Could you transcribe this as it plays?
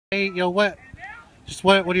Hey, what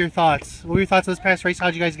are your thoughts? What were your thoughts on this past race?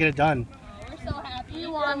 How'd you guys get it done? We're so happy. We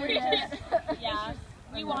wanted it. Yeah,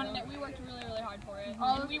 we wanted it. We worked really, really hard for it.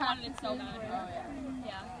 And we wanted it so bad.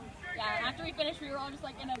 Yeah. After we finished, we were all just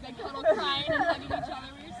like in a big huddle crying and hugging each other.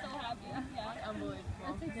 We were so happy. Yeah. Unbelievable.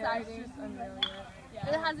 It's exciting. Yeah.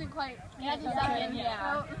 It hasn't quite. It hasn't sunk in yet.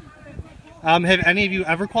 Have any of you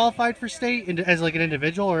ever qualified for state as like an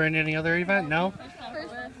individual or in any other event? No?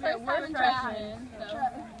 First time in track.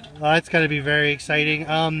 Well, that's got to be very exciting.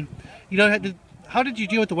 How did you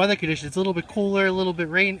deal with the weather conditions? It's a little bit cooler, a little bit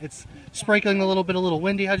rain. It's sprinkling a little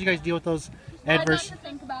windy. How did you guys deal with those adverse? I not to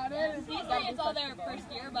think about it. Usually it's all their first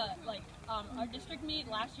year, but like our district meet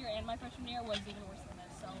last year and my freshman year was even worse than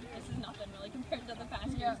this. So this is nothing really compared to the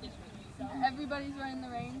past year's district meet. So everybody's running the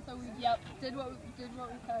rain, so we did what we could.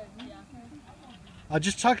 Yeah.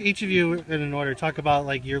 Just talk each of you in an order. Talk about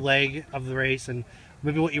like your leg of the race and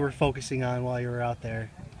maybe what you were focusing on while you were out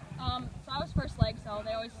there. So I was first leg, so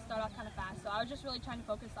they always start off kind of fast. So I was just really trying to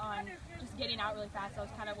focus on just getting out really fast. That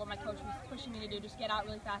was kind of what my coach was pushing me to do, just get out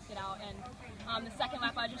really fast, get out. And the second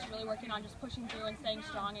lap, I was just really working on just pushing through and staying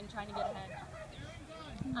strong and trying to get ahead.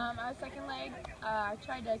 I was second leg. I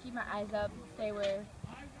tried to keep my eyes up, stay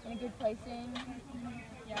in a good placing.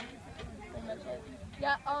 Yeah, pretty much it.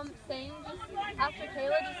 Yeah, same. Just after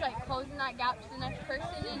Kayla, just like closing that gap to the next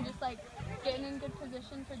person and just like getting in good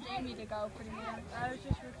position for Jamie to go pretty much. I was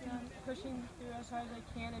just working on pushing through as hard as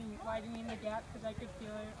I can and widening the gap because I could feel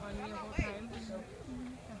it on me the whole time.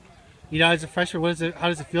 So. As a freshman, how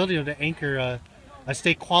does it feel to anchor a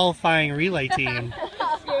state qualifying relay team?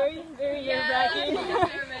 Scary, very nerve-wracking.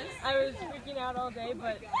 I was freaking out all day,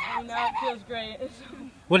 but now it feels great.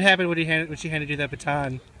 What happened when she handed you that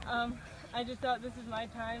baton? I just thought this is my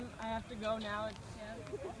time. I have to go now.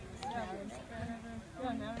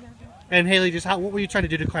 And Haley, what were you trying to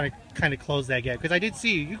do to kind of close that gap? Because I did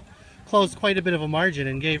see you closed quite a bit of a margin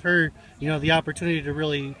and gave her, the opportunity to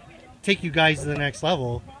really take you guys to the next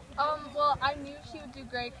level. Well, I knew she would do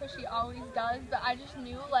great because she always does, but I just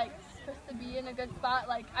knew just to be in a good spot,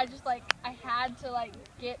 I had to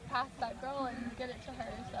get past that girl and get it to her.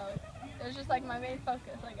 So it was just my main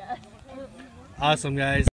focus, I guess. Awesome, guys.